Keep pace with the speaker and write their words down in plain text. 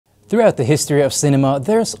Throughout the history of cinema,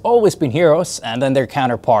 there's always been heroes and then their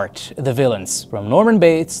counterpart, the villains. From Norman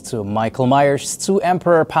Bates to Michael Myers to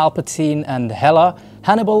Emperor Palpatine and Hela,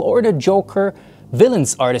 Hannibal or the Joker,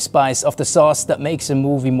 villains are the spice of the sauce that makes a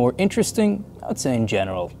movie more interesting, I'd say in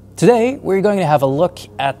general. Today, we're going to have a look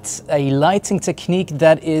at a lighting technique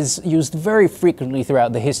that is used very frequently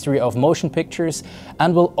throughout the history of motion pictures,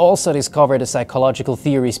 and we'll also discover the psychological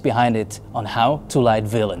theories behind it on how to light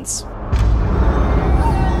villains.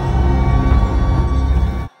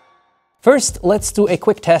 First, let's do a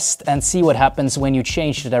quick test and see what happens when you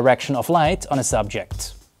change the direction of light on a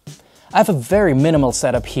subject. I have a very minimal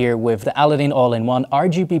setup here with the Aladdin all-in-one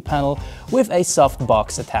RGB panel with a soft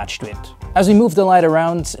box attached to it. As we move the light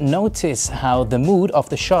around, notice how the mood of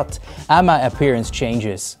the shot and my appearance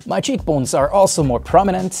changes. My cheekbones are also more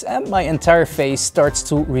prominent and my entire face starts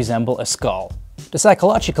to resemble a skull. The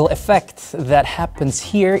psychological effect that happens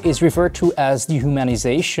here is referred to as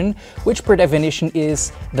dehumanization, which per definition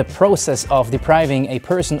is the process of depriving a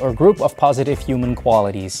person or group of positive human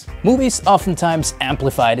qualities. Movies oftentimes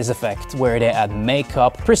amplify this effect, where they add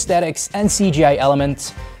makeup, prosthetics and CGI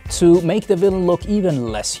elements to make the villain look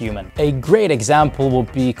even less human. A great example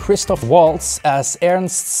would be Christoph Waltz as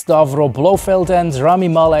Ernst Stavro Blofeld and Rami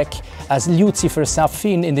Malek as Lucifer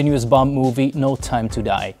Safin in the newest Bond movie No Time to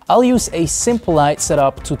Die. I'll use a simple light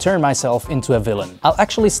setup to turn myself into a villain. I'll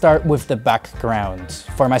actually start with the background.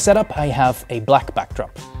 For my setup, I have a black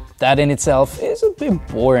backdrop. That in itself is a bit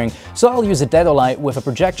boring, so I'll use a deado light with a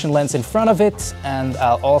projection lens in front of it, and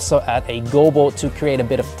I'll also add a gobo to create a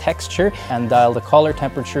bit of texture and dial the color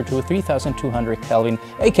temperature to 3200 Kelvin,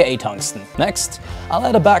 aka tungsten. Next, I'll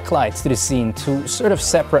add a backlight to the scene to sort of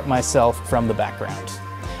separate myself from the background.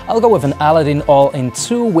 I'll go with an Aladdin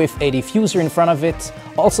all-in-2 with a diffuser in front of it,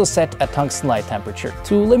 also set at tungsten light temperature.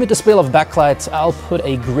 To limit the spill of backlight, I'll put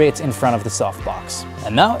a grid in front of the softbox.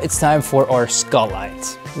 And now it's time for our skull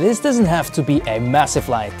light. This doesn't have to be a massive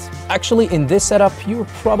light. Actually, in this setup, you're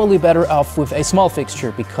probably better off with a small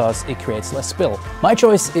fixture because it creates less spill. My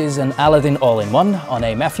choice is an Aladdin all-in-one on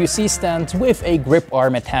a Matthew C stand with a grip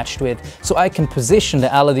arm attached to it, so I can position the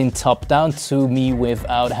Aladdin top down to me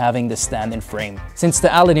without having the stand in frame. Since the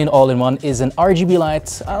Aladdin all-in-one is an RGB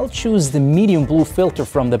light, I'll choose the medium blue filter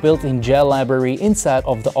from the built-in gel library inside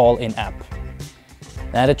of the all-in app.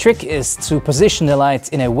 Now the trick is to position the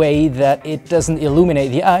light in a way that it doesn't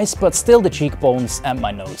illuminate the eyes, but still the cheekbones and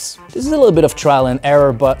my nose. This is a little bit of trial and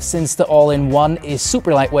error, but since the all-in-one is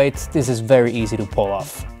super lightweight, this is very easy to pull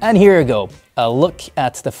off. And here you go, a look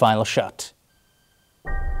at the final shot.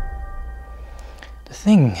 The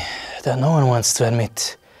thing that no one wants to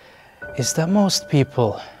admit is that most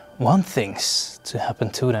people want things to happen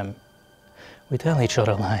to them. We tell each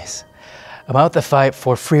other lies about the fight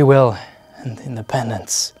for free will and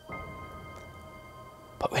independence.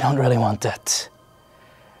 But we don't really want that.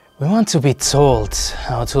 We want to be told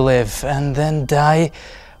how to live and then die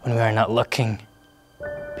when we are not looking.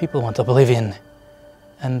 People want oblivion,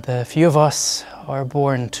 and a few of us are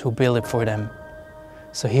born to build it for them.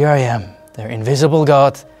 So here I am, their invisible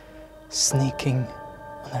god, sneaking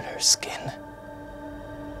under their skin.